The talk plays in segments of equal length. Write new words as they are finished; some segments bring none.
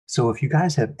So if you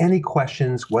guys have any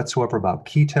questions whatsoever about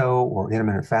keto or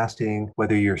intermittent fasting,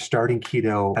 whether you're starting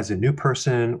keto as a new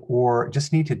person or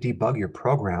just need to debug your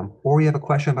program, or you have a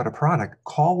question about a product,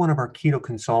 call one of our keto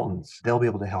consultants. They'll be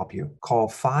able to help you. Call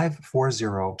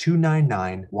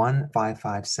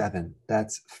 540-299-1557.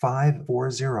 That's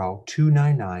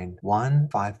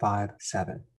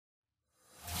 540-299-1557.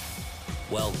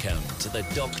 Welcome to the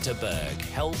Dr. Berg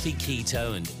Healthy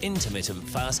Keto and Intermittent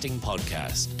Fasting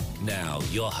Podcast. Now,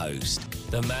 your host,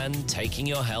 the man taking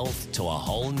your health to a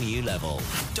whole new level,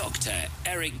 Dr.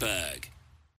 Eric Berg.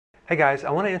 Hey guys,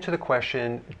 I want to answer the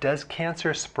question, does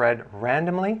cancer spread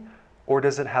randomly or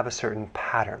does it have a certain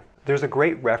pattern? There's a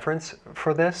great reference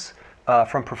for this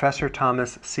from Professor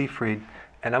Thomas Seyfried,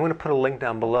 and I'm going to put a link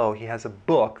down below. He has a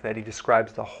book that he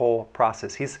describes the whole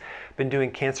process. He's been doing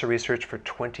cancer research for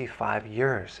 25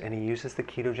 years, and he uses the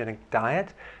ketogenic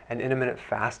diet and intermittent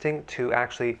fasting to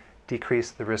actually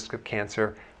decrease the risk of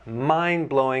cancer.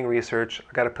 Mind-blowing research.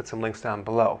 I've got to put some links down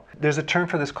below. There's a term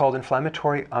for this called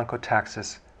inflammatory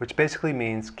oncotaxis, which basically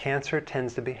means cancer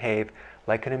tends to behave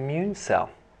like an immune cell,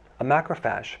 a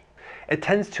macrophage. It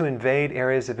tends to invade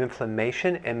areas of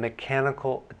inflammation and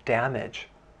mechanical damage.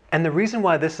 And the reason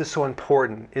why this is so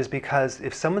important is because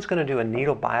if someone's going to do a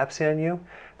needle biopsy on you,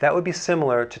 that would be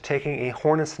similar to taking a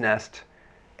hornet's nest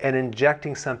and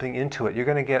injecting something into it. You're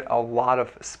going to get a lot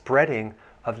of spreading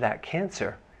of that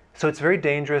cancer. So it's very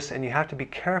dangerous, and you have to be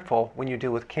careful when you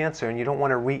deal with cancer, and you don't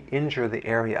want to re-injure the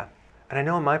area. And I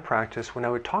know in my practice, when I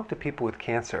would talk to people with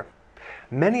cancer,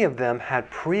 many of them had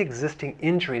pre-existing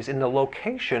injuries in the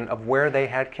location of where they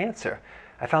had cancer.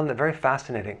 I found that very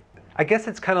fascinating. I guess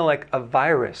it's kind of like a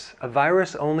virus. A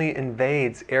virus only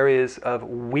invades areas of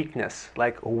weakness,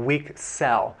 like a weak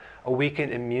cell, a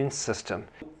weakened immune system.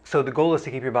 So the goal is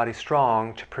to keep your body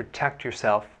strong to protect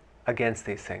yourself against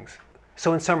these things.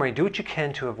 So in summary, do what you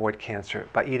can to avoid cancer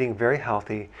by eating very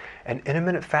healthy and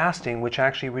intermittent fasting, which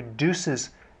actually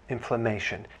reduces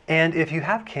inflammation. And if you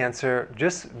have cancer,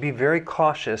 just be very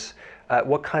cautious at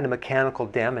what kind of mechanical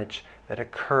damage that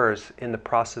occurs in the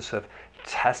process of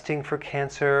testing for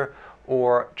cancer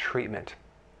or treatment.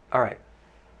 All right,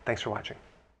 thanks for watching.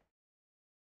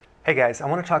 Hey guys, I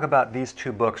want to talk about these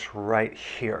two books right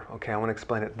here. Okay, I want to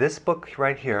explain it. This book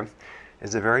right here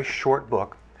is a very short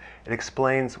book. It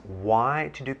explains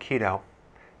why to do keto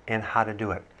and how to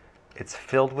do it. It's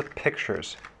filled with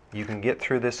pictures. You can get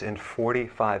through this in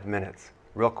 45 minutes,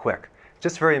 real quick.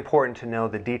 Just very important to know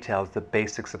the details, the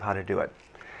basics of how to do it.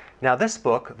 Now this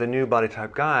book, The New Body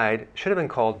Type Guide, should have been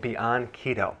called Beyond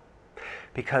Keto,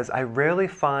 because I rarely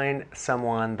find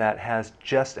someone that has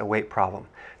just a weight problem.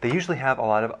 They usually have a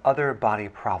lot of other body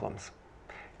problems.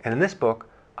 And in this book,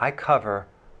 I cover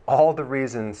all the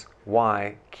reasons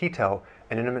why keto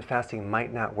and intermittent fasting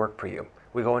might not work for you.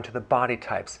 We go into the body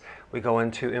types, we go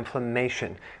into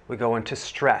inflammation, we go into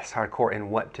stress, hardcore,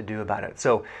 and what to do about it.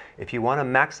 So if you want to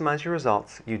maximize your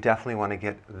results, you definitely want to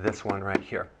get this one right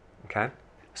here, okay?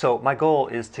 So my goal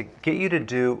is to get you to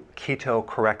do keto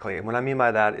correctly. And what I mean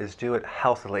by that is do it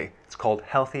healthily. It's called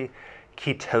healthy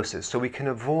ketosis. So we can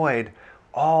avoid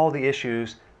all the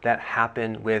issues that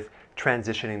happen with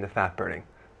transitioning the fat burning.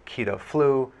 Keto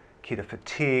flu, keto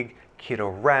fatigue,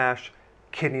 keto rash,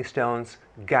 kidney stones,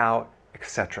 gout,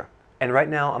 etc. And right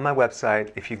now on my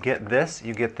website, if you get this,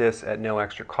 you get this at no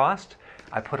extra cost.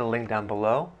 I put a link down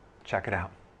below. Check it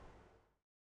out.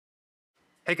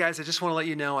 Hey guys, I just want to let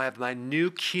you know I have my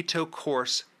new keto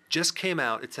course just came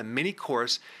out. It's a mini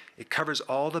course. It covers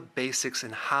all the basics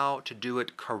and how to do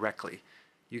it correctly.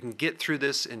 You can get through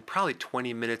this in probably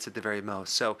 20 minutes at the very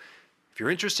most. So if you're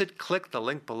interested, click the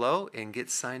link below and get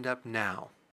signed up now.